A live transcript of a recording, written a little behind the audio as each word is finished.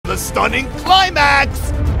the stunning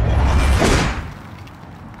climax!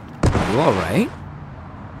 You alright?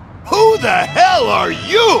 Who the hell are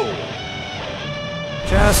you?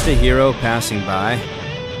 Just a hero passing by.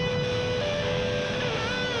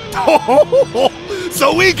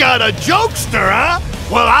 So we got a jokester, huh?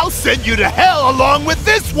 Well, I'll send you to hell along with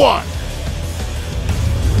this one!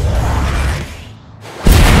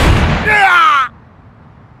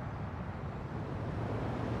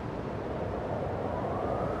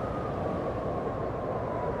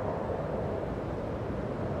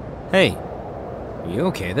 Hey, you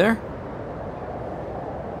okay there?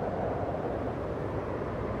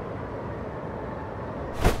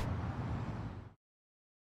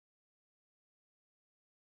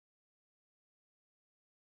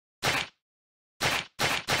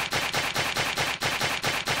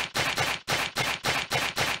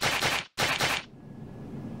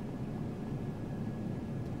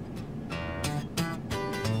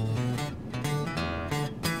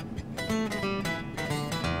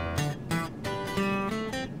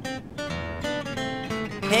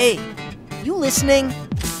 Hey, you listening?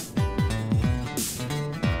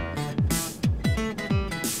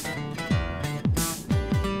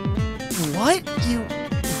 What? You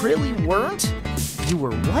really weren't? You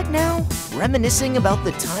were what now? Reminiscing about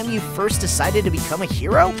the time you first decided to become a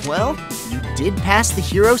hero? Well, you did pass the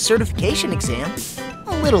hero certification exam.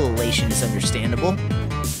 A little elation is understandable.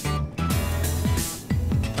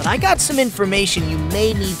 But I got some information you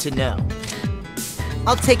may need to know.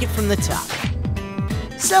 I'll take it from the top.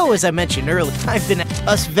 So, as I mentioned earlier, I've been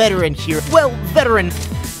us veteran here. Well, veteran.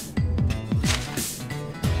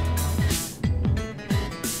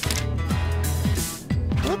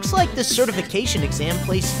 Looks like the certification exam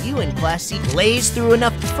placed you in Class C. Blaze through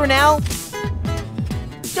enough for now.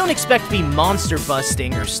 Don't expect to be monster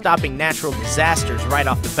busting or stopping natural disasters right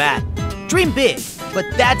off the bat. Dream big, but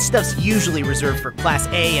that stuff's usually reserved for Class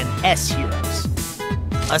A and S heroes.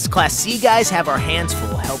 Us Class C guys have our hands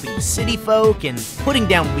full helping city folk and putting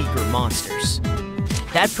down weaker monsters.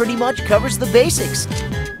 That pretty much covers the basics.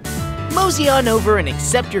 Mosey on over and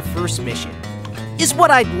accept your first mission. Is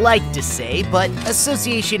what I'd like to say, but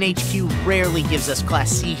Association HQ rarely gives us Class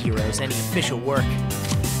C heroes any official work.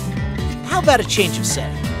 How about a change of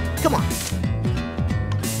setting? Come on.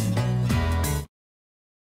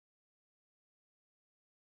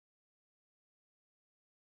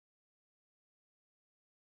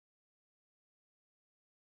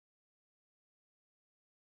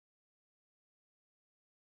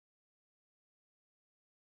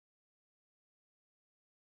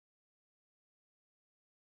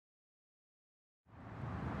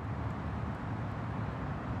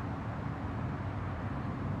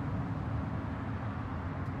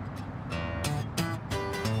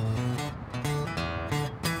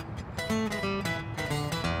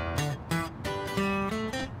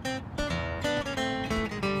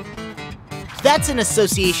 That's an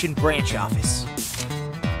association branch office.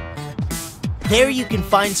 There you can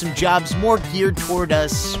find some jobs more geared toward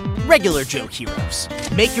us regular joke heroes.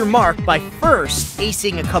 Make your mark by first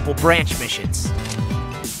acing a couple branch missions.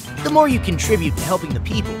 The more you contribute to helping the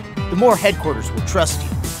people, the more headquarters will trust you.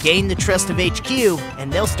 Gain the trust of HQ,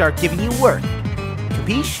 and they'll start giving you work.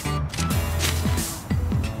 Capiche?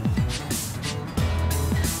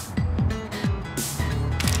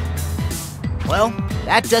 Well,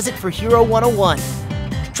 that does it for Hero 101.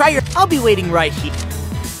 Try your... I'll be waiting right here.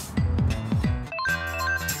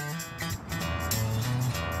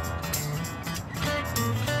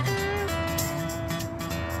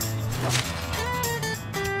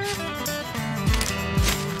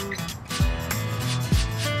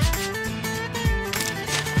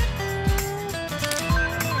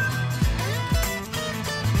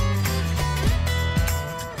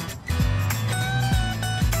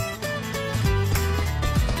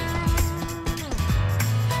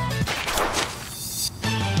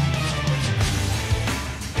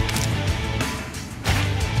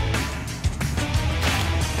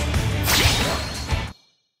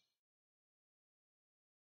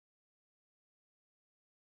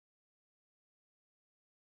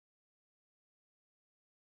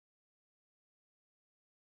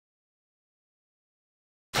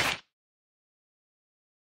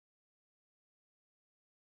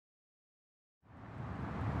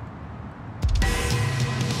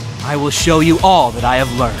 I will show you all that I have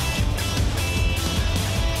learned.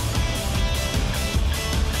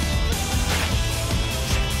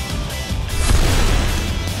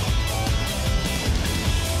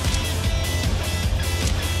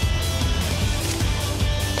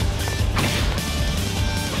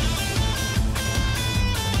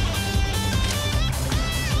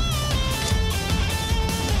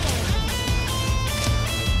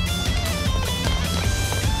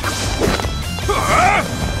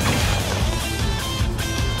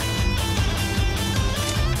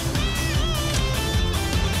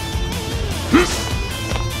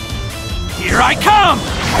 Here I come!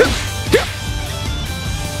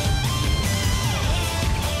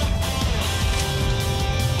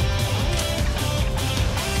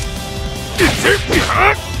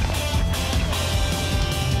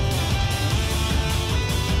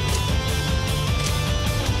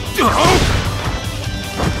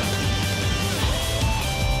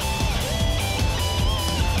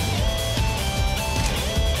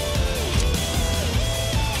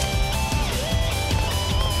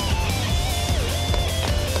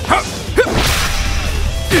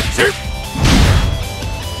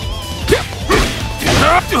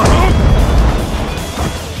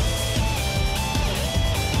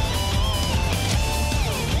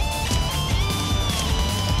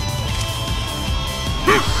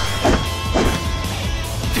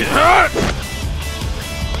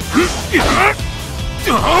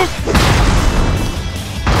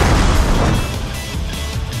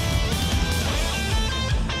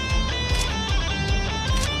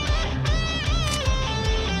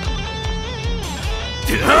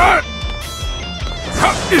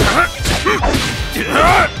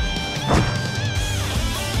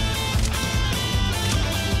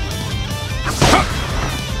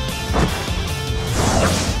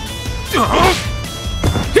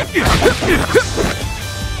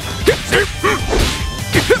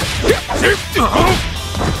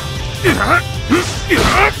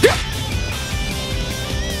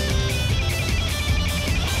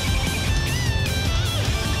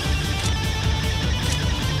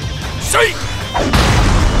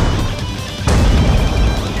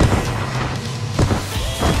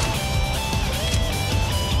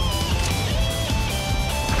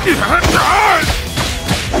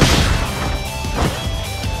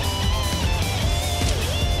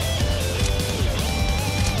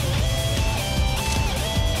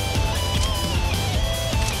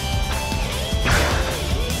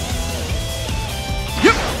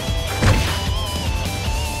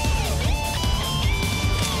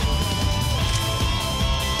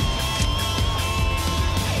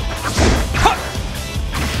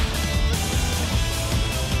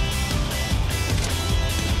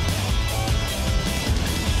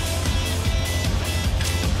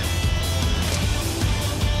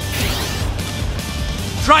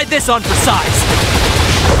 Try this on for size.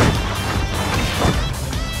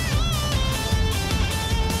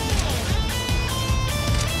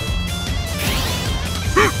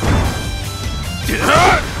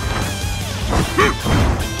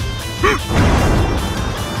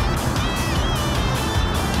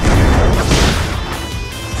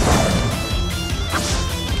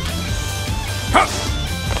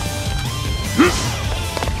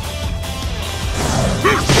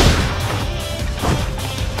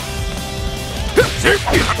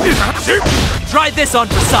 Try this on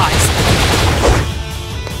for size.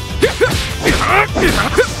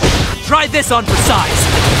 Try this on for size.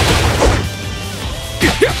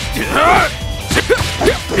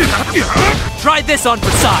 Try this on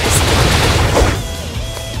for size.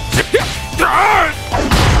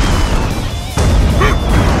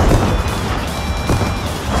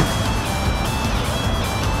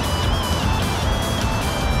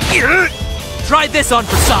 Try this on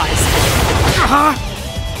for size.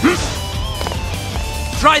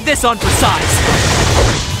 Try this on for size.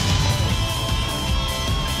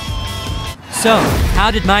 So,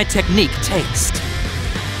 how did my technique taste?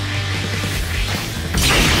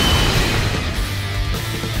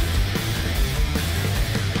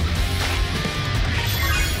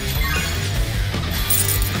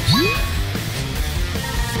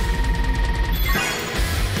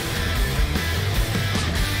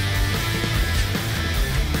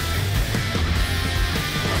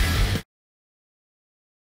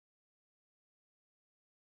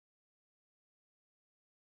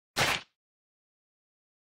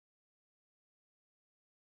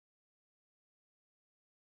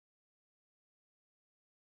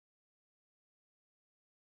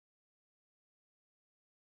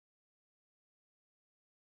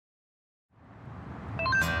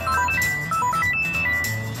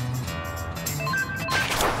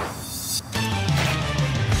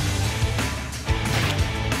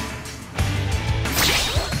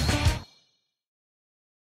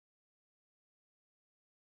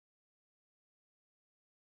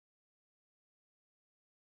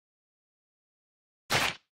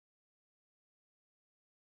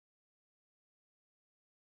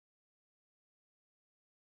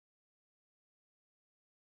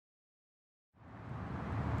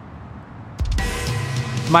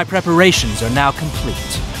 My preparations are now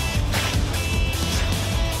complete.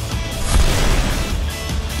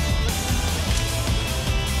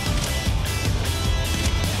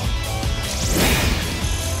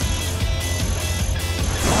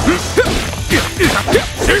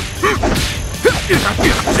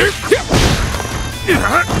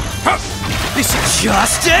 This is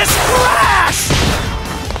justice crash!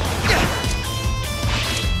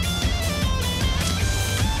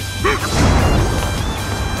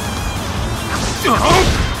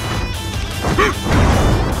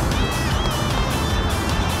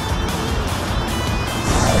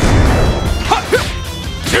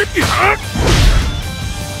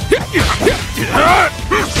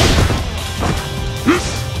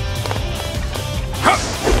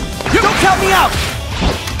 Don't count me out!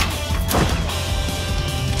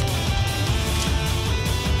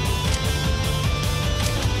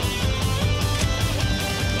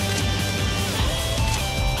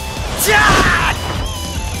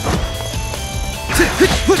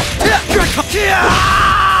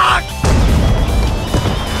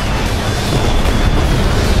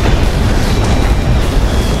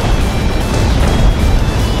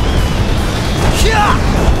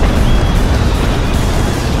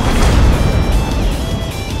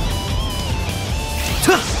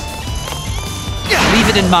 Leave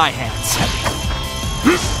it in my hands.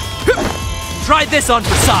 Try this on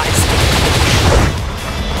for size.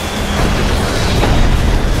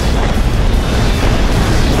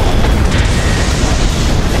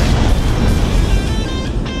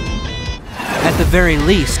 At the very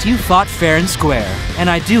least, you fought fair and square, and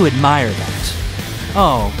I do admire that.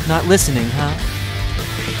 Oh, not listening, huh?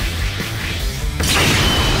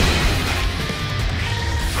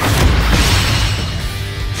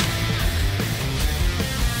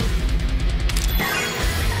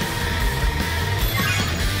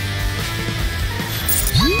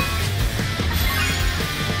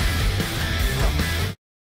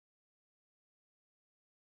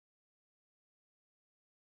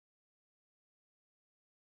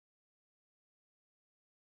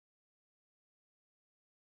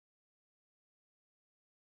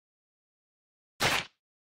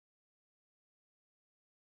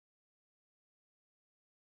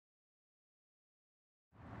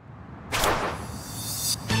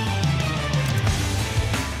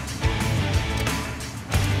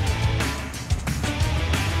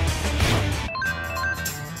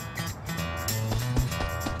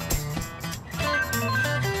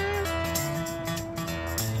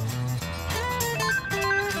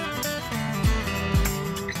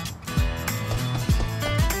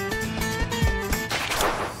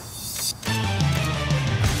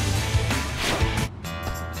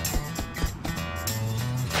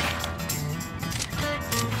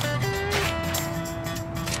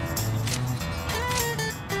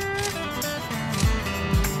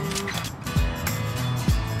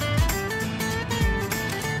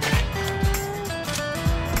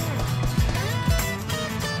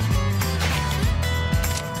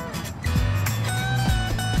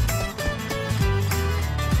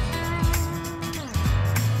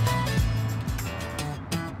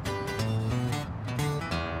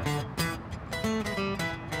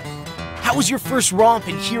 How was your first romp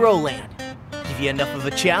in Hero Land? Give you enough of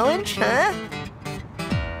a challenge, huh?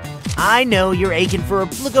 I know you're aching for a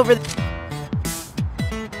look over.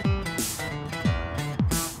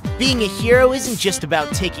 Being a hero isn't just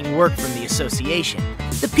about taking work from the association.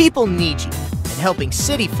 The people need you, and helping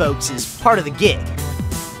city folks is part of the gig.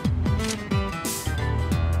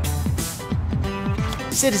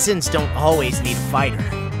 Citizens don't always need a fighter.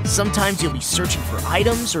 Sometimes you'll be searching for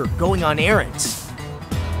items or going on errands.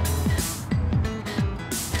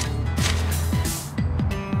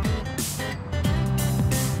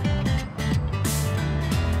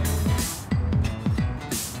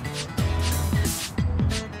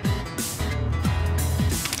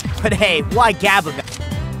 But hey, why gab about it?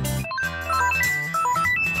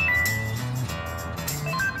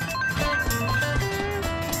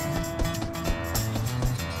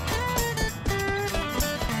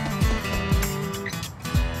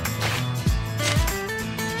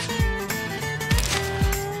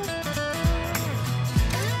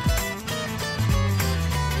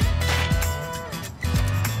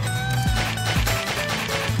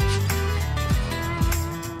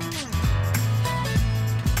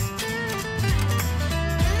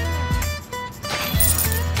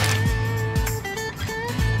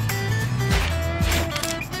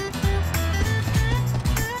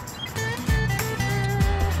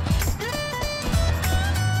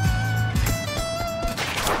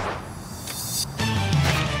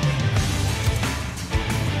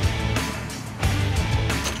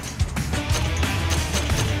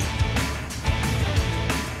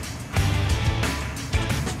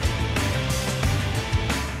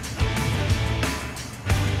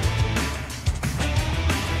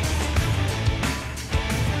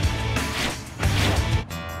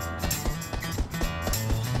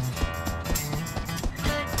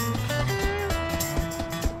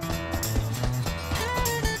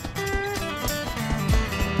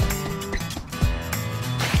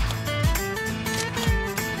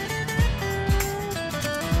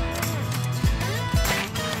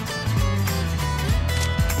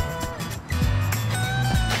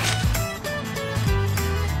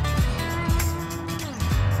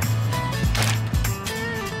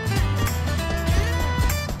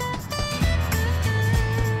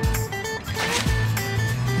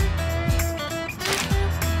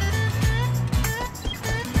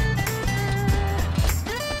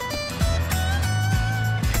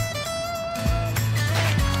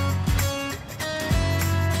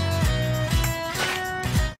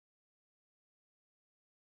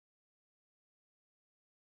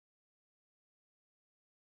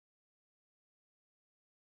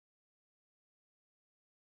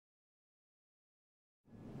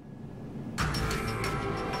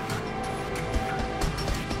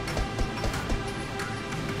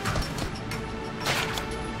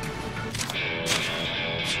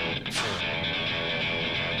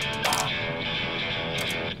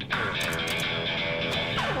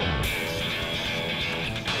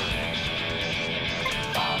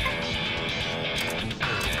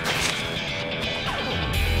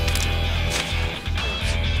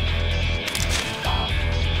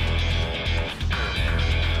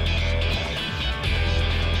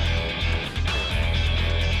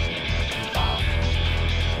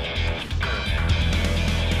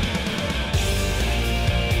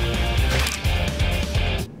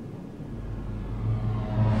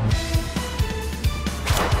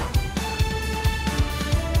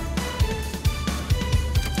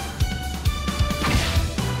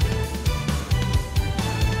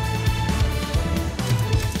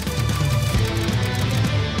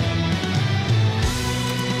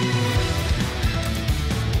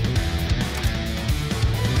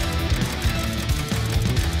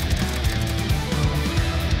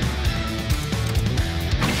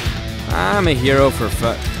 I'm a hero for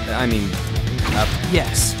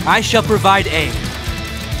Yes, I shall provide aid.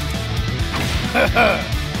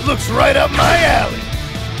 Looks right up my alley.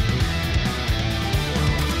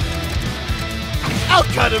 I'll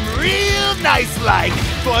cut him real nice like.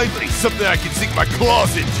 Finally, something I can sink my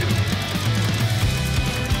claws into.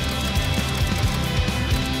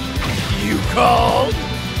 You called?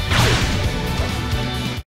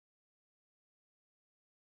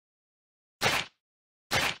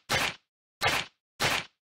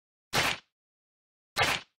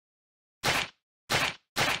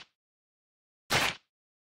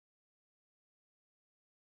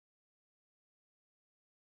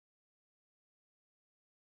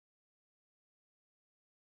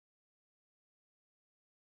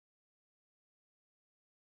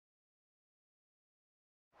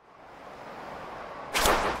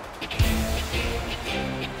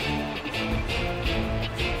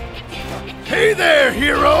 Hey there,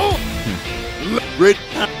 hero! Red.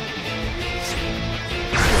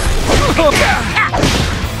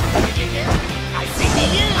 I see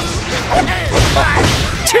you!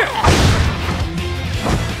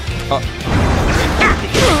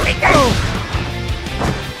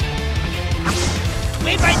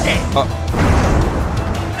 Wait right there!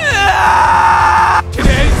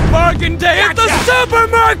 Today's bargain day at the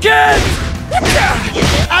supermarket!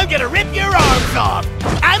 I'm gonna rip your arms off!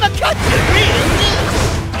 I'm a cut you real good!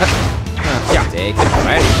 Yeah, take it,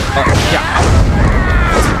 right?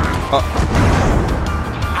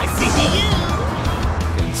 I see you!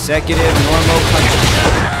 Consecutive normal punches.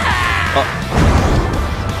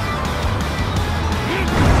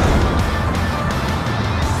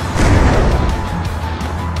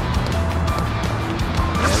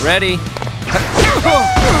 Get ready.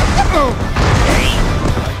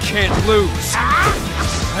 I can't lose.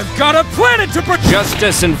 I've got a planet to protect.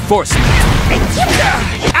 Justice enforcement.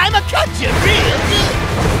 I'm a cut you real good!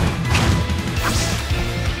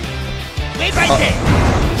 Wait right there!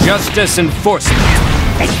 Justice enforcement.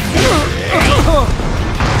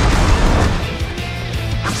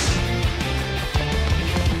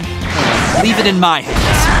 Leave it in my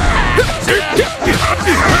hands.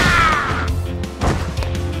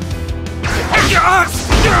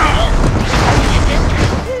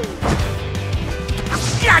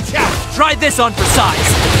 Gotcha! Try this on for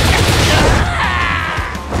size.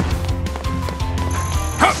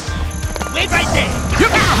 Wait right there!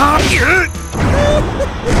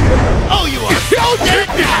 Oh, you are so dead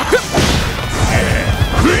now!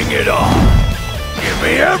 Bring it on! Give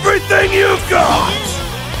me everything you've got!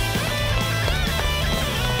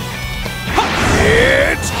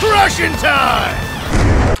 It's crushing time!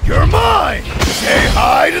 You're mine! Say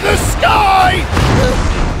hi to the sky!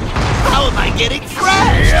 How am I getting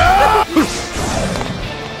fresh? Yeah.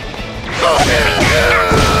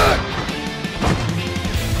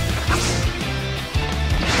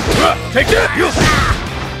 Take that!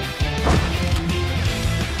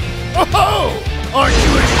 Oh! Aren't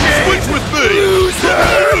you ashamed? Switch with me! Loser!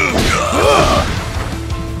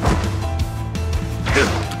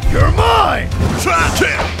 You're mine!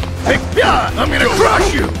 I'm gonna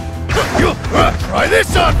crush you! Try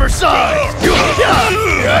this on for size!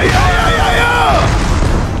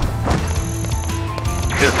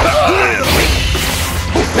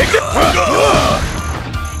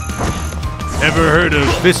 Ever heard of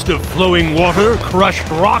fist of flowing water, crushed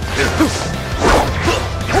rock?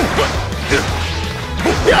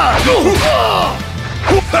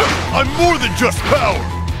 I'm more than just power!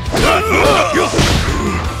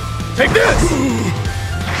 Take this!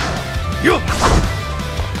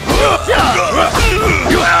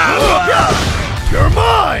 You're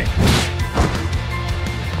mine!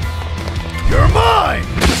 You're mine!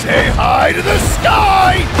 Say hi to the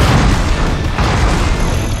sky!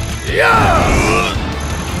 Yeah!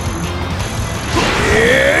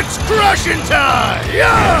 It's crushing time!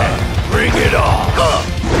 Yeah! Bring it on!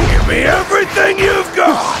 Give me everything you've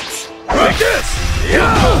got! Like this!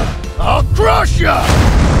 Yeah! I'll crush ya!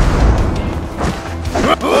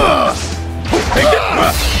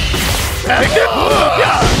 Take it!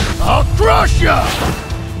 Yeah! I'll crush ya!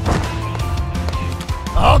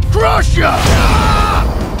 I'll crush ya!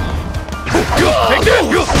 Take this!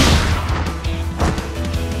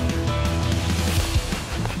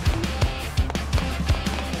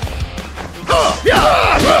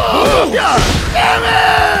 Damn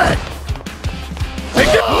it!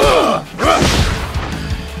 Take it!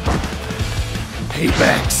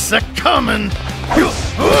 Payback's a-coming!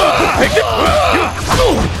 Take it!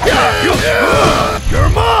 You're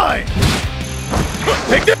mine!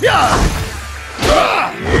 Take it!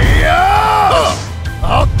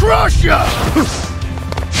 I'll crush ya!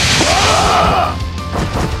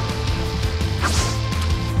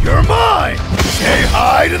 mine! Say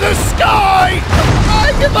hi to the sky!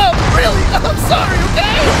 I give up, really! I'm sorry,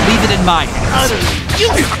 okay? Leave it in my hands.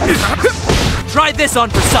 Try this on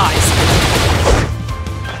for size.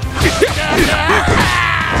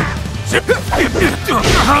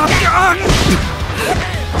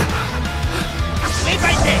 Wait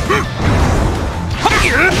right there!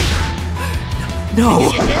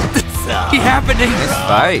 No! What's happening? Nice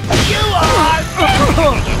fight. You are!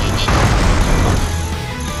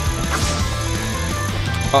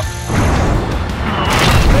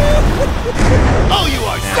 Oh, you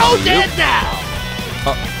are so dead now!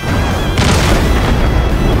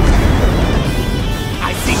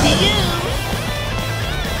 I see you!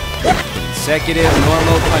 Consecutive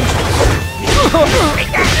normal punches.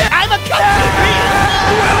 I'm a country!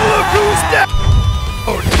 Well, look who's down!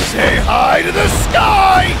 Oh, say hi to the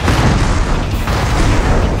sky!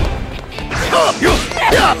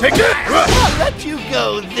 Pick it! I'll let you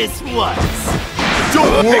go this once.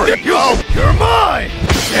 Don't worry, you're mine!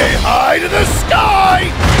 Say hi to the sky!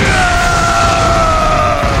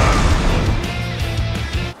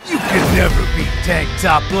 You can never beat Tank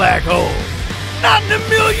Top Black Hole! Not in a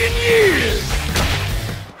million years!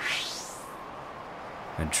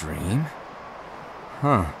 A dream?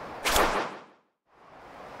 Huh.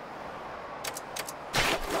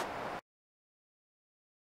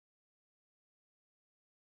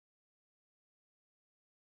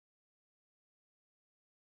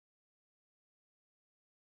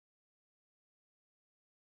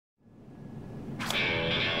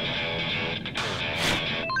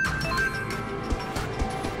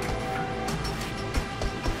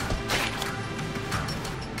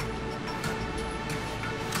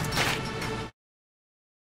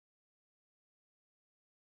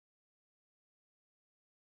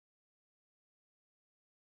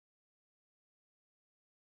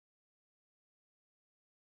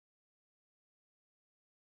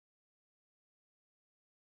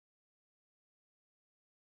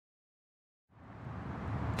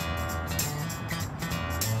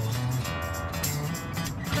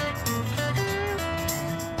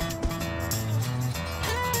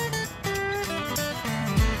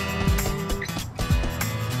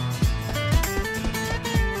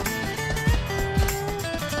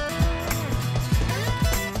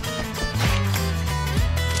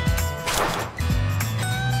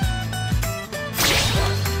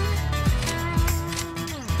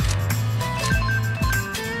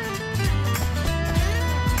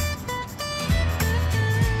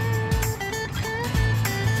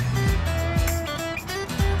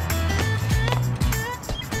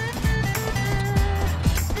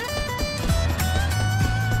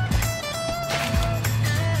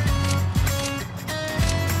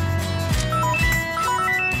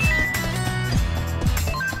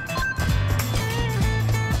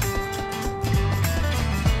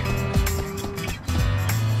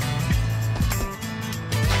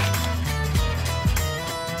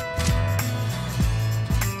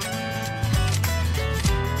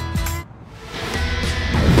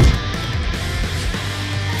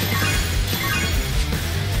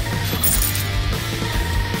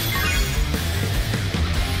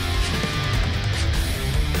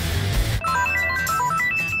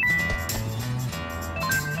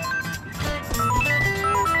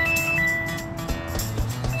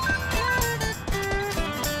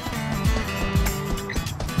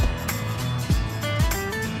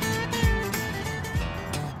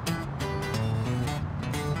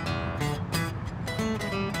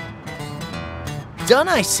 Done,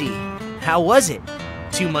 I see. How was it?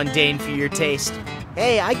 Too mundane for your taste.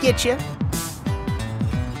 Hey, I get you.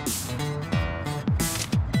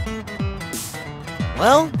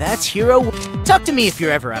 Well, that's hero. Talk to me if you're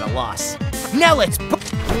ever at a loss. Now let's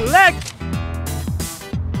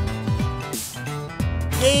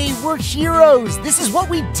Hey, we're heroes. This is what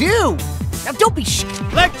we do. Now don't be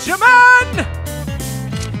Lecture man!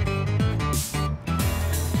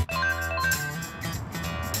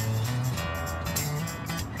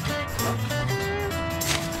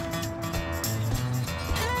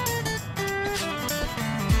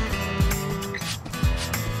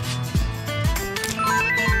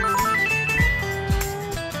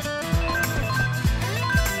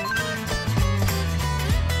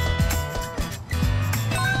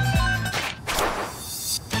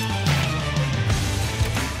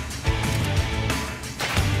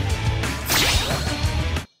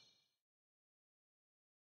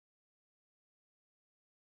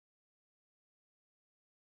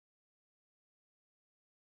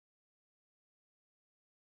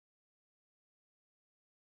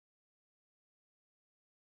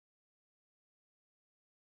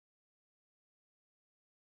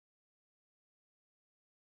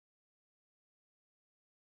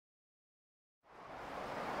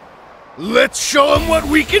 Let's show them what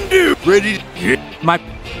we can do. Ready? My...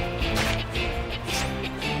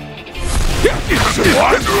 Never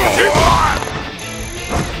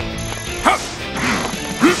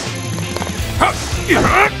fear,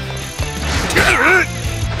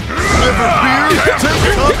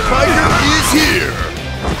 Top Tiger is here.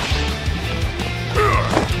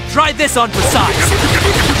 Try this on for size.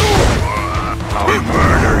 I'll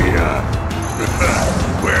murder ya.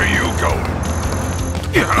 Where are you going?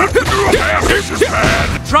 This is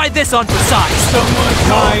bad. Try this on for size. Someone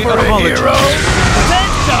call for a hero. Then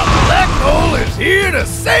Black Hole is here to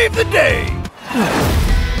save the day.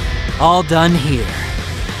 All done here.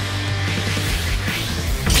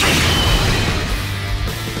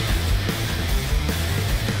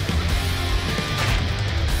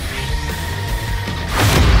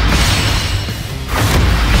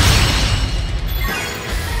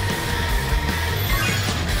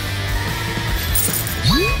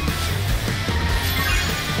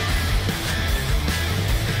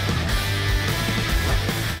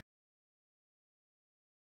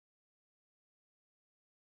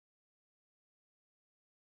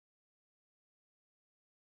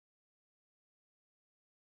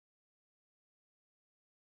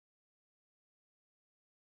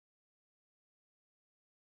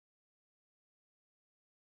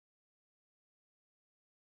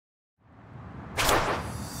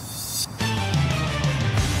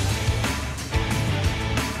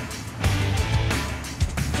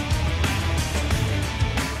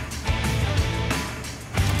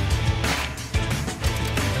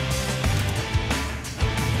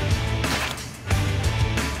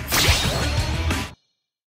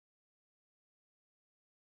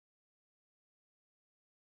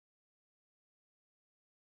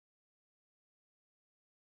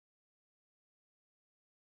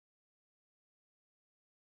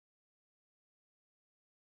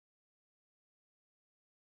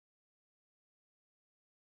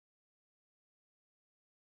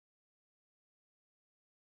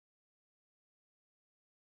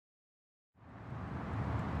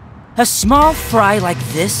 A small fry like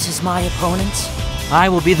this is my opponent? I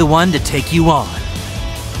will be the one to take you on.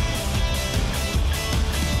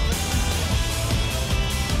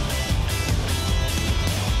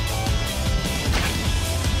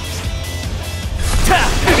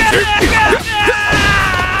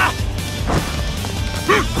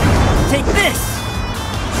 Take this!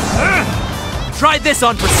 Try this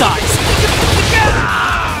on for size.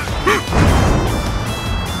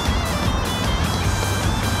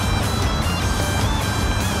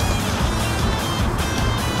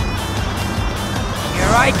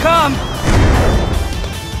 Here I come!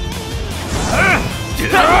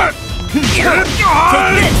 Take this!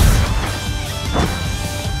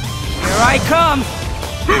 Here I come!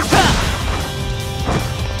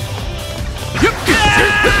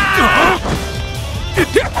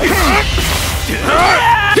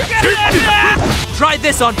 Try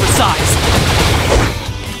this on for size!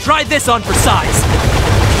 Try this on for size!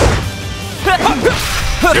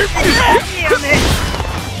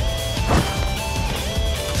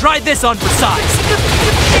 Try this on for size!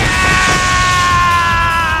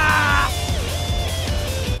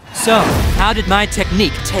 So, how did my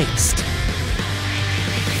technique taste?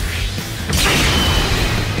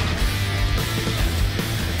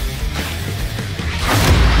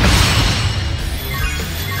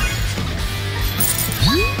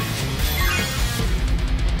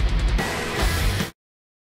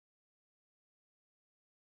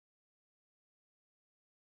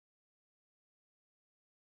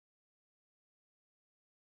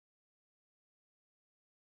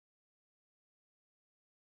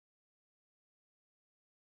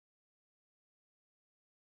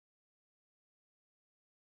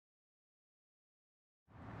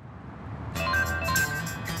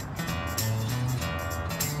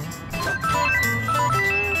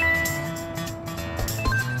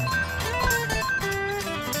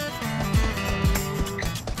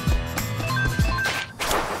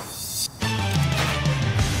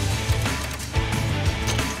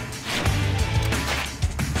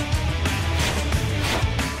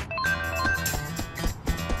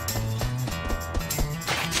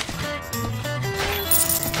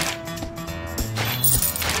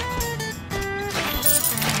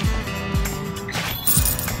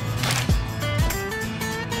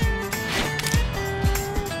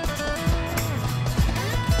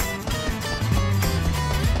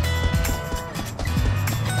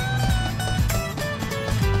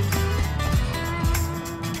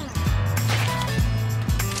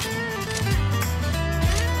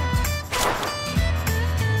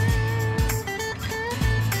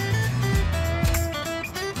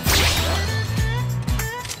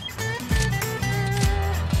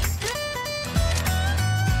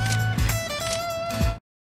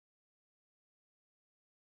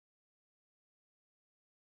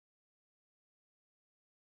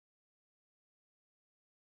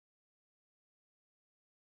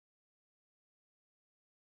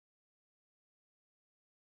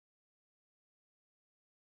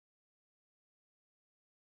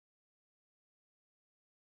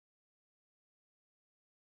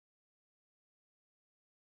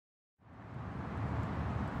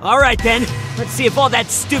 Alright then, let's see if all that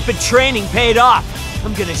stupid training paid off.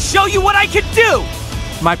 I'm gonna show you what I can do!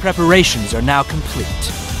 My preparations are now complete.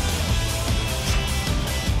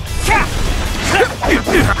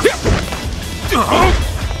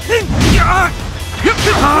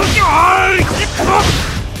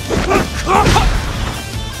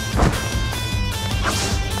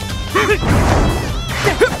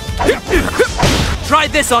 Try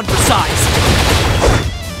this on for size.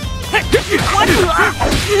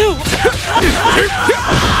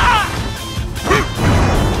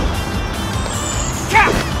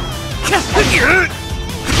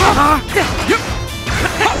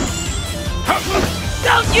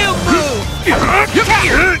 Don't you move!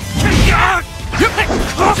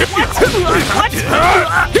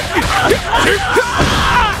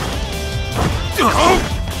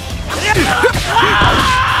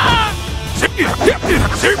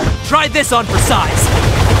 Try this on for size.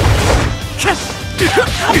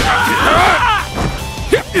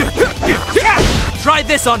 Try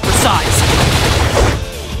this on for size.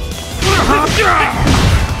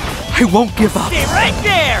 I won't give up. Stay right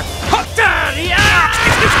there!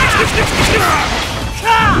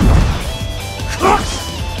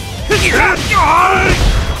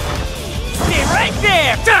 Stay right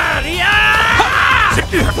there!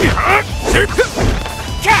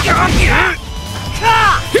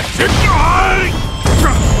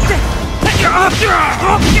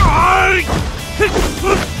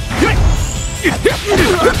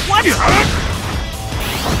 What?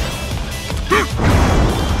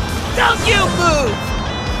 Don't you move!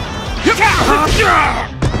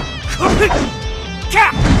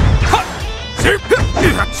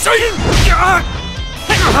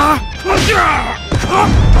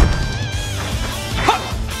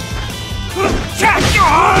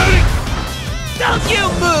 Don't you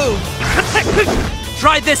move!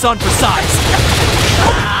 Try this on for size.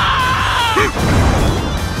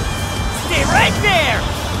 Stay right there!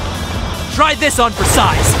 Try this on for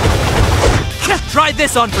size. Try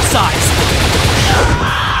this on for size.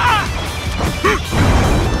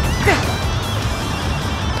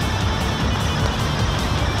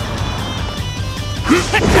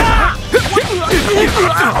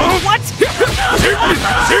 What?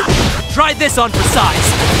 Try this on for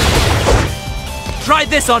size. Try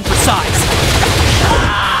this on for size.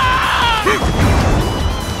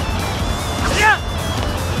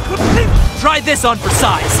 Try this on for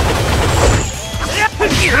size.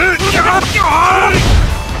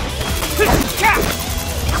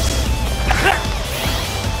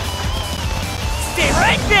 Stay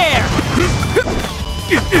right there!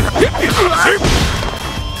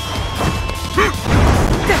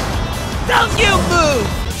 Don't you move!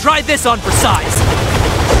 Try this on for size.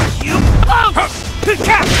 You won't!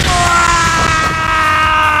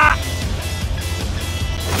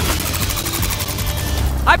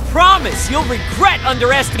 I promise you'll regret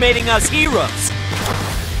underestimating us heroes.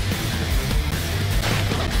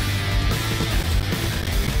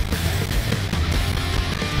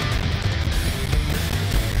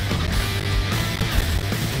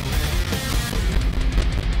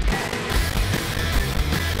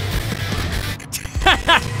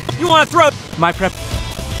 You want to throw My prep.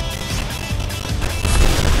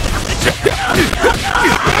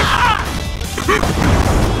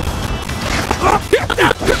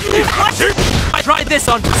 Try this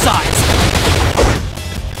on for size.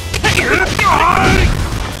 Stay right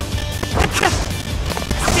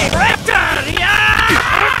down!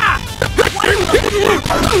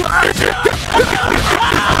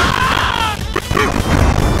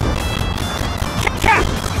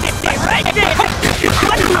 Stay right there!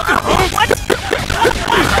 What?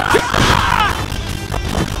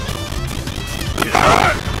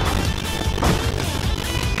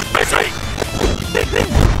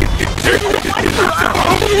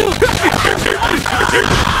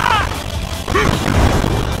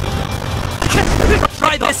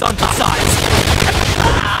 Try this on for size.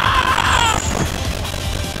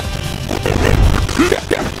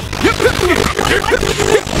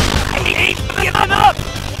 I ain't giving up!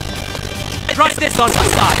 Try this on for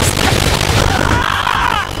size.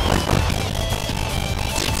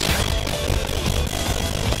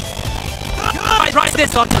 Try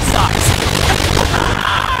this on for size.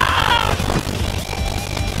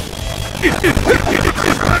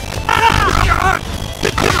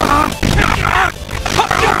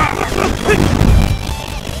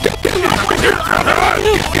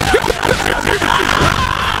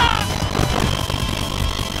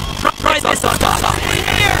 Try this on for size.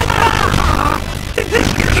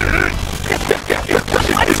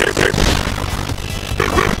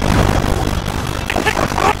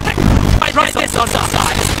 Try this on for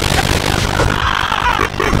size.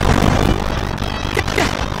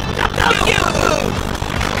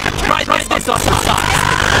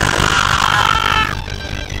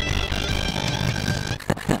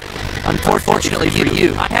 Unfortunately for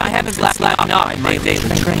you, I haven't slacked off in my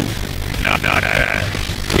daily training.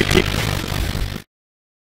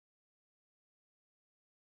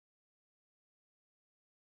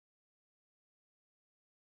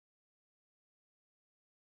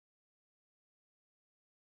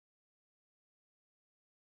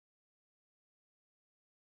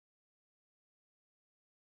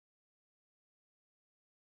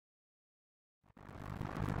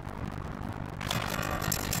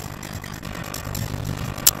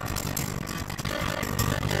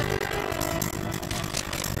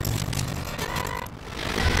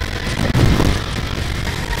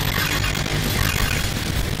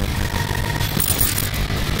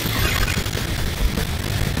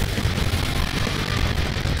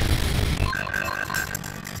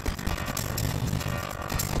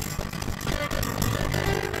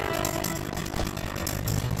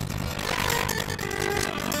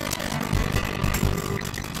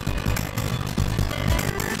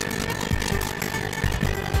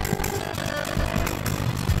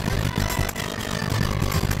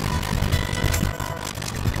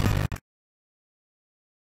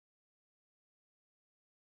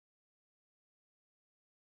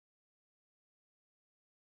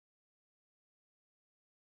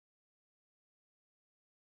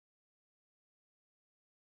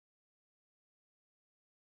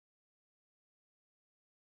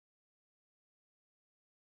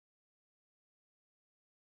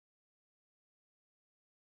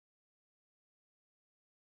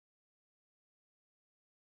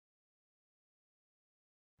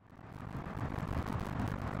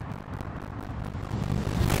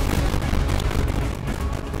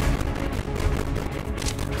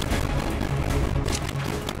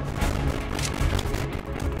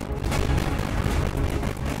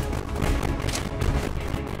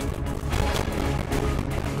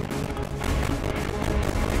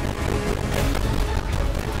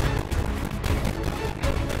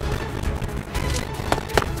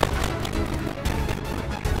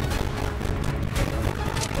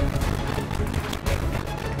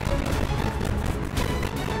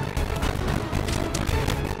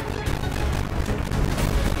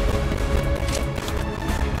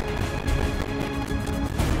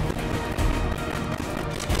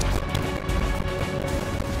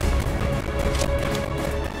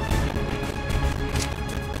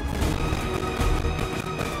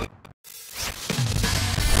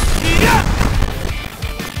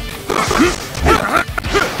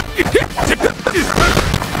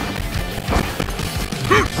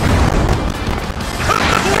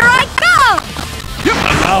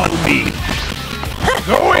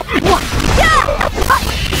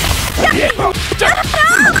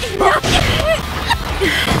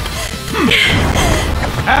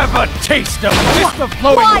 Have a taste of fist of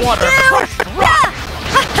flowing water crushed rock!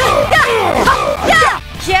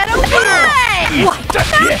 Get away!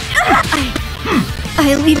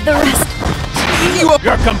 I leave the rest.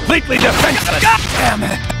 You're completely defenseless! God damn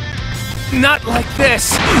it! Not like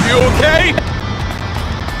this. You okay?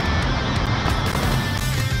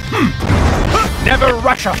 Never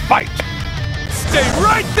rush a fight! Stay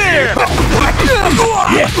right there!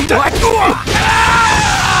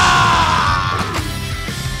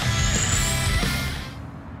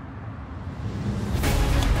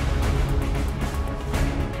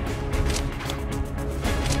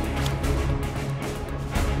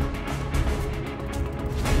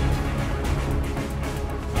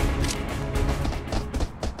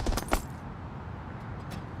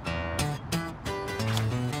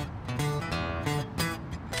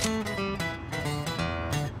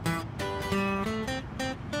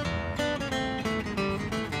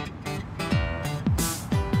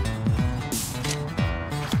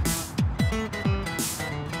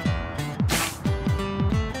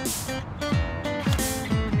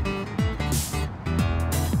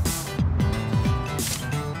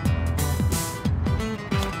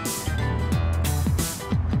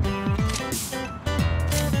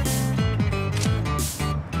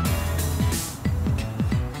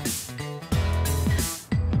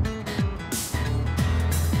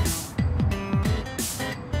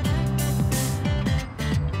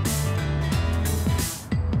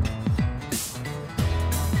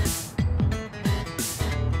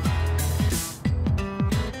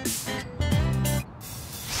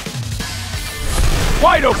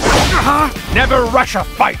 Wide open! Never rush a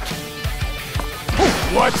fight!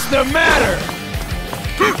 What's the matter?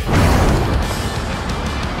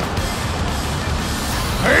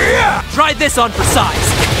 Try this on for size.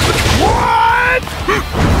 What?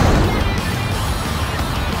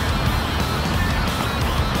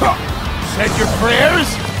 Said your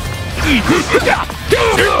prayers?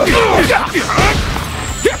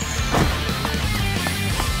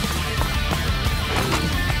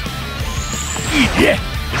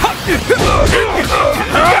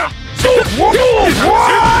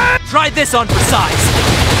 Try this on for size.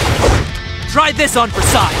 Try this on for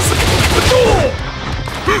size.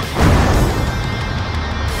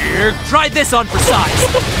 Try this on for size.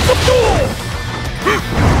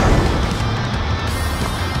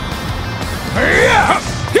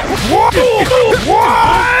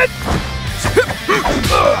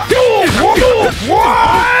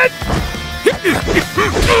 What?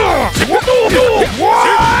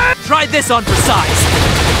 Try this on for size.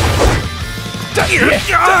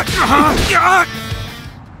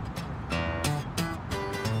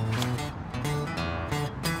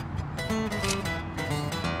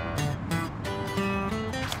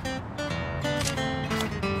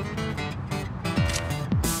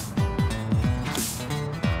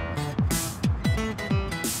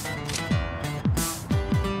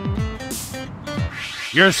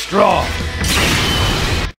 You're strong.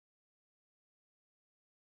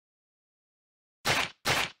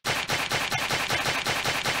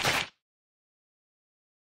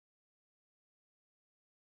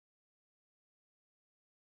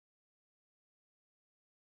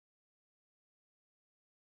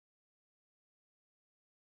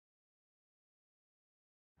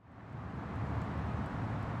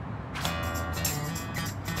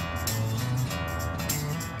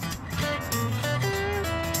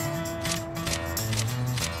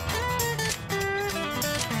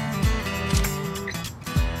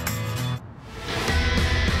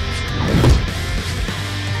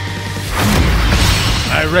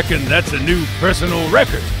 I reckon that's a new personal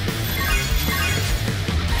record.